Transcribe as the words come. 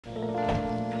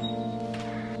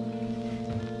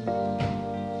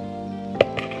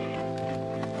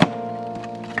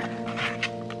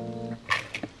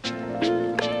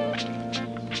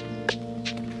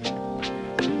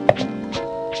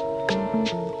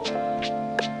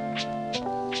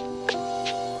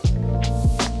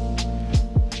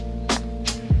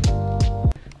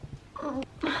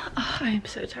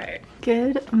so tired.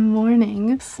 Good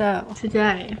morning. So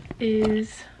today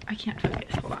is, I can't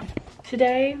focus, hold on.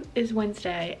 Today is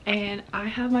Wednesday and I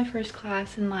have my first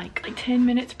class in like 10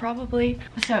 minutes probably.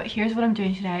 So here's what I'm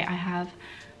doing today. I have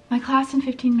my class in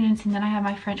 15 minutes and then I have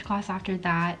my French class after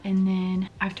that, and then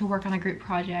I have to work on a group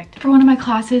project for one of my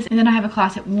classes, and then I have a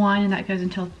class at 1 and that goes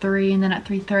until 3, and then at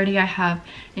 3:30 I have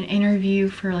an interview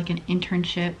for like an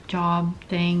internship job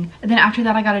thing, and then after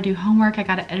that I gotta do homework, I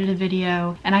gotta edit a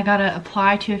video, and I gotta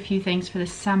apply to a few things for the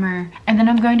summer, and then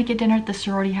I'm going to get dinner at the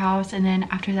sorority house, and then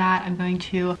after that I'm going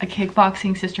to a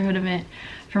kickboxing sisterhood event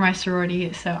for my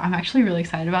sorority. So I'm actually really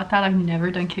excited about that. I've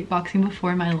never done kickboxing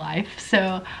before in my life,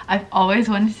 so I've always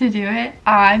wanted to do it.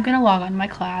 I'm gonna log on to my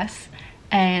class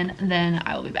and then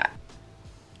I will be back.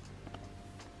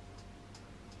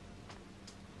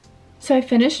 So I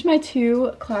finished my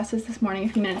 2 classes this morning a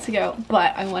few minutes ago,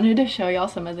 but I wanted to show y'all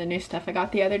some of the new stuff I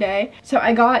got the other day. So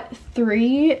I got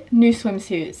 3 new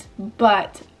swimsuits,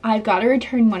 but I've got to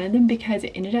return one of them because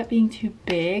it ended up being too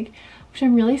big, which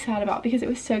I'm really sad about because it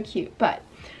was so cute. But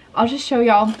I'll just show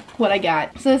y'all what I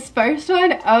got. So this first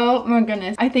one, oh my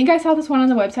goodness. I think I saw this one on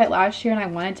the website last year and I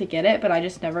wanted to get it, but I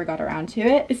just never got around to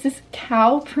it. It's this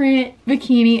cow print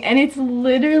bikini and it's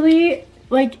literally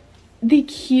like the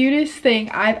cutest thing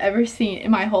I've ever seen in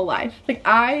my whole life. Like,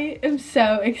 I am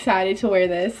so excited to wear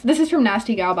this. This is from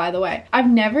Nasty Gal, by the way. I've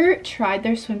never tried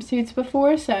their swimsuits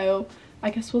before, so I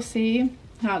guess we'll see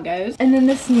how it goes. And then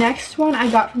this next one I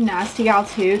got from Nasty Gal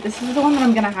too. This is the one that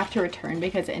I'm gonna have to return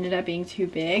because it ended up being too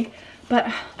big,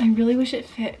 but I really wish it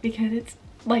fit because it's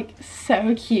like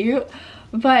so cute.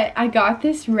 But I got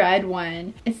this red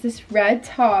one. It's this red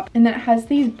top and then it has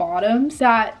these bottoms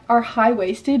that are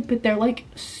high-waisted, but they're like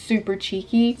super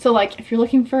cheeky. So like if you're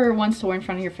looking for ones to wear in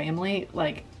front of your family,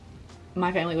 like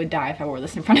my family would die if I wore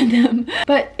this in front of them.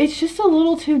 But it's just a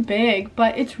little too big,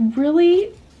 but it's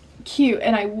really cute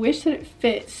and I wish that it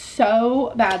fit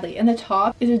so badly. And the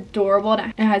top is adorable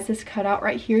and it has this cutout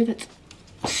right here that's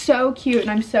so cute, and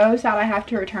I'm so sad I have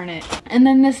to return it. And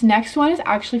then this next one is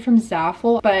actually from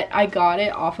Zaful, but I got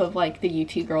it off of like the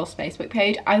UT Girls Facebook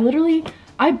page.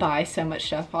 I buy so much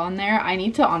stuff on there. I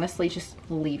need to honestly just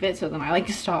leave it so then I like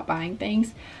stop buying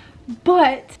things.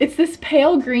 But it's this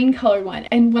pale green colored one,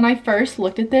 and when I first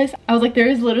looked at this I was like, there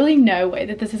is literally no way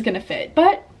that this is gonna fit,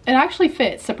 but it actually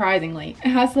fits, surprisingly. It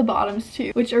has the bottoms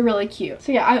too, which are really cute.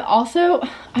 So yeah,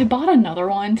 I bought another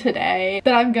one today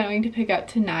that I'm going to pick up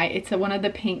tonight. It's one of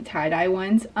the pink tie-dye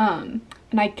ones. And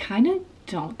I kind of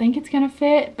don't think it's gonna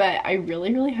fit, but I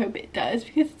really hope it does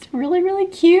because it's really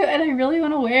cute and I really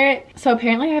want to wear it. So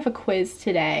apparently I have a quiz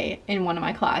today in one of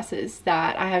my classes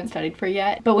that I haven't studied for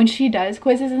yet. But when she does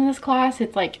quizzes in this class,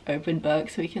 it's like open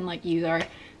book, so we can like use our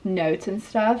notes and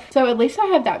stuff. So at least I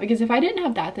have that, because if I didn't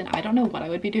have that then I don't know what I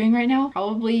would be doing right now.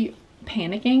 Probably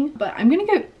panicking. But I'm gonna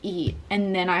go eat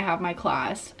and then I have my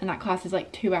class, and that class is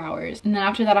like 2 hours, and then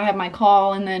after that I have my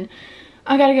call, and then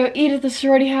I gotta go eat at the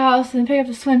sorority house and pick up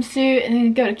the swimsuit and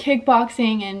then go to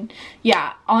kickboxing. And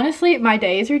yeah, honestly my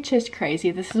days are just crazy.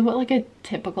 This is what like a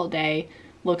typical day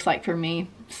looks like for me.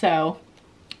 So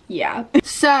yeah.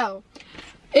 So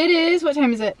it is, what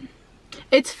time is it?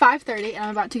 It's 5:30 and I'm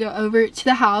about to go over to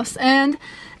the house, and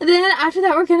then after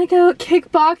that we're gonna go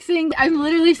kickboxing. I'm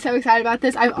literally so excited about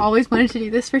this. I've always wanted to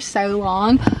do this for so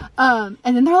long. And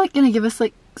then they're like gonna give us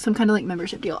like some kind of like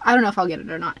membership deal. I don't know if I'll get it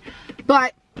or not,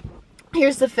 but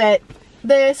here's the fit.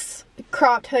 This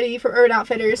cropped hoodie from Urban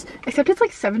Outfitters, except it's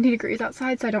like 70 degrees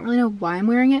outside, so I don't really know why I'm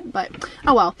wearing it, but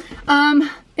oh well.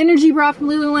 Energy bra from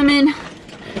Lululemon,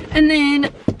 and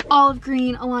then olive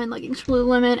green Align leggings from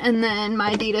Lululemon, and then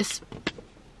my Adidas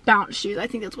bounce shoes, I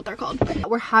think that's what they're called.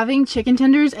 We're having chicken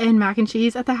tenders and mac and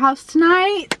cheese at the house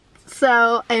tonight.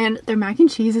 So, and their mac and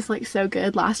cheese is like so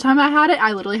good. Last time I had it,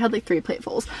 I literally had like 3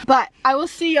 platefuls. But I will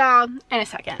see y'all in a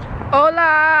second.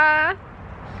 Hola!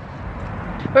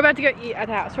 We're about to go eat at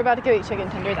the house. We're about to go eat chicken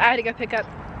tenders. I had to go pick up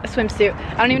a swimsuit.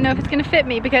 I don't even know if it's gonna fit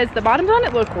me because the bottoms on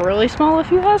it look really small if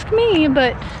you ask me,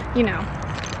 but you know,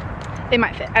 they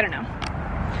might fit. I don't know.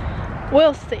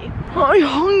 We'll see. I'm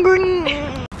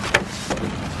hungry.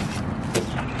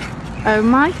 Oh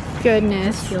my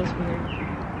goodness. Feels weird.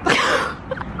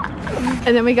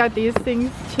 And then we got these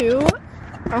things too.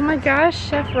 Oh my gosh,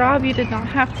 Chef Rob, you did not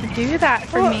have to do that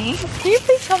for me. Can you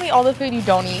please tell me all the food you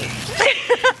don't eat?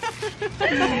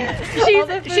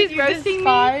 she's roasting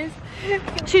me.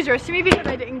 She's roasting me because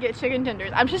I didn't get chicken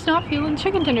tenders. I'm just not feeling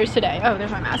chicken tenders today. Oh,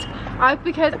 there's my mask.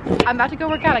 Because I'm about to go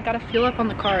work out. I gotta fuel up on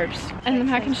the carbs. And the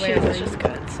mac and cheese is just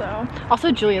good, so.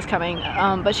 Also, Julia's coming,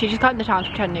 but she just got into town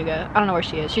from Chattanooga. I don't know where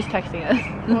she is. She's texting us.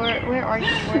 Where are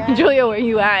you? Julia, where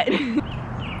you at?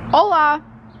 Hola.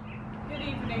 Good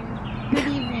evening. Good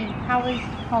evening. How was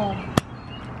home?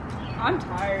 I'm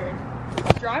tired.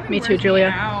 Driving Me too, Julia.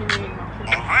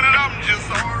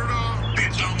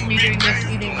 Me doing this,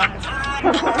 eating lunch.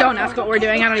 Don't ask what we're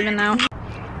doing, I don't even know.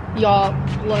 Y'all,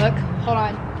 look. Hold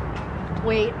on.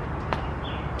 Wait.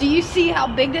 Do you see how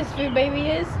big this food baby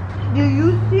is? Do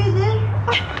you see this?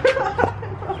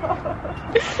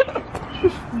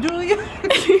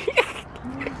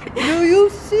 Do you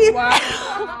see? Wow.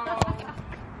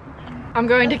 I'm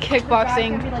going to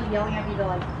kickboxing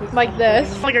like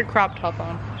this. Like a crop top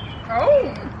on.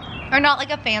 Oh. Or not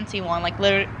like a fancy one, like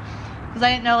literally. Because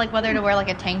I didn't know like whether to wear like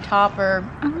a tank top or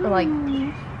like,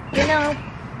 you know.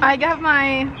 I got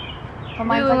my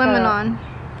Lululemon on.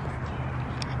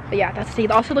 But yeah, that's see.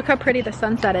 Also look how pretty the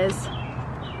sunset is.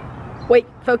 Wait,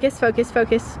 focus, focus,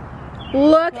 focus.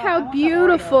 Look how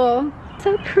beautiful.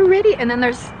 So pretty. And then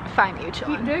there's Phi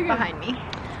Mutual behind me.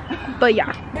 But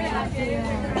yeah.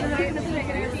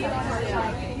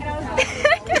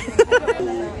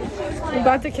 We're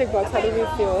about to kickbox. How do you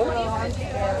feel?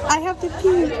 I have to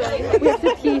pee. We have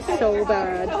to pee so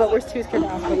bad, but we're too scared to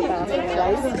ask for the bathroom,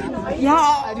 guys. Yeah.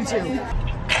 I do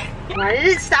too. Why did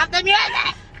it stop the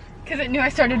music? Because it knew I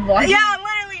started vlogging. Yeah,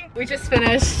 literally. We just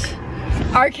finished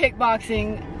our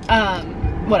kickboxing,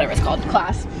 whatever it's called,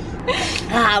 class.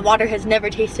 Water has never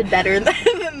tasted better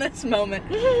than this moment.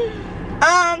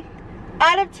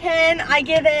 Out of 10, I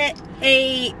give it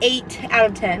a 8 out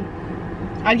of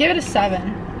 10. I'd give it a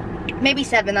 7. Maybe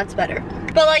 7, that's better.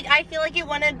 But like, I feel like it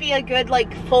wouldn't be a good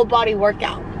like full body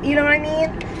workout. You know what I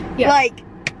mean? Yeah. Like,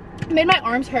 It made my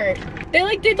arms hurt. They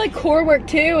like did like core work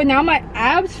too, and now my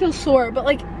abs feel sore, but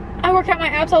like, I work out my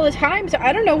abs all the time, so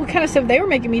I don't know what kind of stuff they were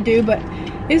making me do, but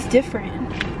it was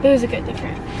different. It was a good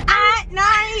different. at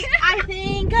night, I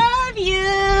think of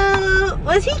you.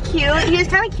 Was he cute? He was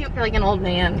kind of cute for like an old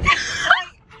man.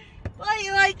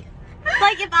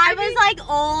 like if I was like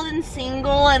old and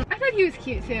single and I thought he was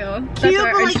cute too. Cute, That's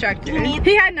our but, like, instructor. he needs-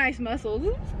 He had nice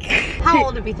muscles. how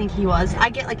old do we think he was? I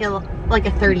get like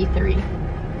a 33.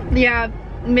 Yeah,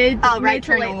 mid Oh, right, mid to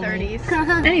turn late old.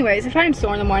 30s. Anyways, if I'm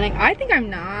sore in the morning, I think I'm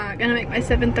not gonna make my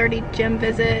 7:30 gym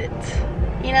visit.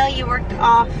 You know, you worked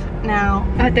off now.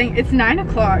 I think it's 9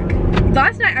 o'clock.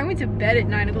 Last night I went to bed at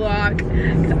 9 o'clock.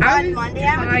 On Monday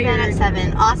I went to bed at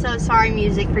 7. Also, sorry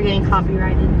music for getting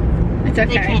copyrighted. It's They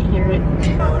okay. can't hear it.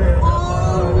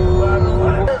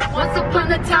 Once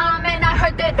upon a time, and I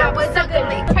heard that I was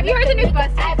ugly. Have you heard the new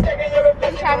Busted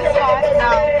from Travis Scott? No.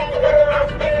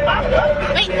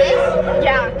 Wait, this?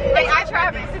 Yeah. Hey, I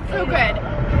Travis. It's so good.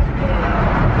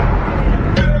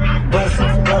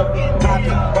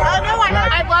 Oh no,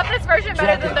 I love this version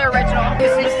better than the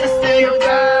original.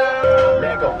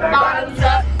 Bottoms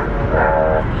up.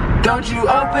 Don't you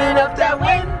open up that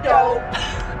window.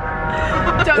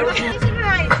 Don't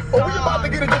Oh, we about to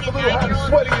get it just a little hot and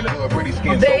sweaty in the hood, pretty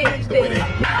skin, so mixed with it.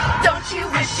 Don't you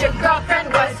wish your girlfriend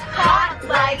was hot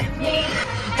like me?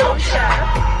 Don't shut.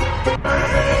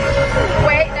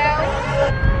 Wait, no.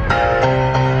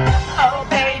 Oh,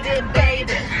 baby,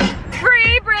 baby.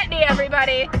 Free Britney,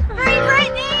 everybody. Free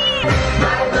Britney!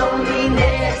 My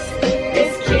loneliness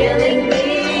is killing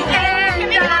me.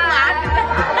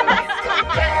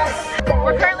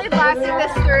 We're currently blasting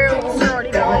this through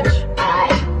sorority village.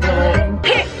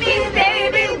 Pick me,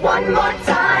 baby, one more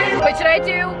time. Wait, should I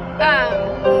do,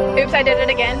 oops, I did it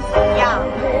again? Yeah.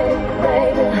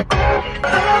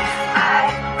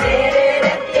 I did it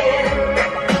again.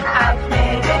 I've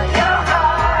made it your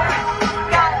heart.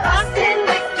 Got lost in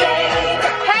the game.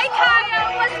 Hey, Kyle,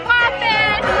 what's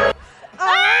poppin'? I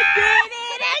did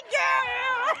it again.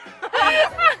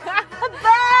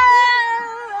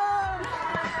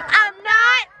 I'm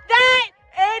not that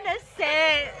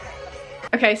innocent.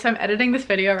 Okay, so I'm editing this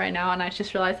video right now and I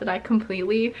just realized that I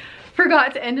completely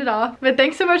forgot to end it off. But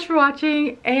thanks so much for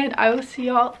watching and I will see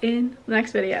y'all in the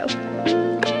next video.